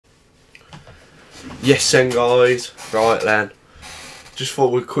Yes then guys, right then, just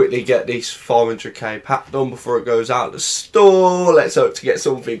thought we'd quickly get this 500k pack done before it goes out the store. Let's hope to get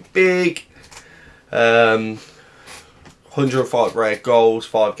something big. 105 rare goals,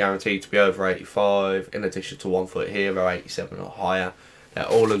 5 guaranteed to be over 85, in addition to 1 foot hero, 87 or higher. They're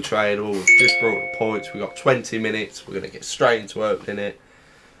all untradeable. We've just brought the points, we've got 20 minutes, we're going to get straight into opening it.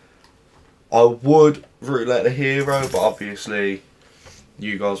 I would roulette the hero, but obviously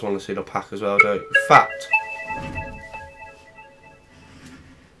you guys want to see the pack as well, don't you? In fact,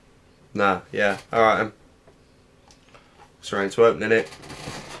 nah, yeah, alright then. Straight into opening it.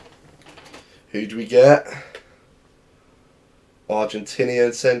 Who do we get?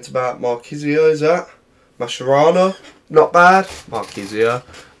 Argentinian centre-back, Marquisio, is that? Mascherano, not bad. Marquisio,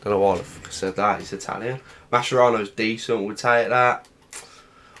 don't know why I said that, he's Italian. Mascherano's decent, we'll take that.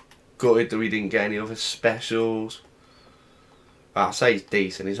 Gutted that we didn't get any other specials. I'll say he's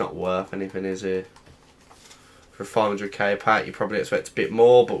decent, he's not worth anything, is he? For a 500k pack, you probably expect a bit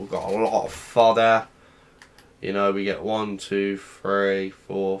more, but we've got a lot of fodder. You know, we get 1, 2, 3,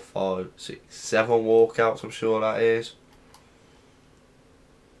 4, 5, 6, 7 walkouts, I'm sure that is.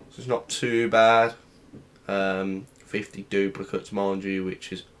 So it's not too bad. 50 duplicates, mind you,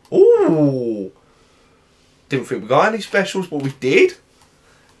 which is... Ooh! Didn't think we got any specials, but we did.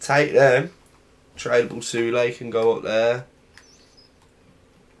 Take them. Tradable Sule can go up there.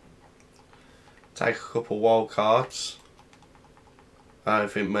 Take a couple wild cards. I don't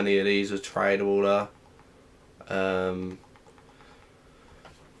think many of these are tradable though.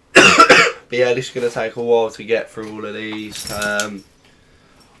 But yeah, this is going to take a while to get through all of these.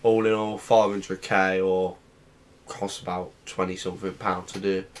 All in all, 500k or cost about 20 something pounds to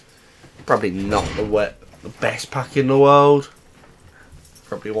do. Probably not the best pack in the world.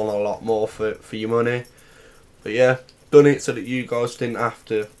 Probably want a lot more for your money. But yeah, done it so that you guys didn't have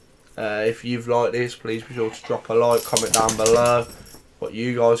to. If you've liked this, please be sure to drop a like, comment down below what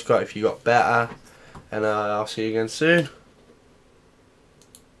you guys got, if you got better. And I'll see you again soon.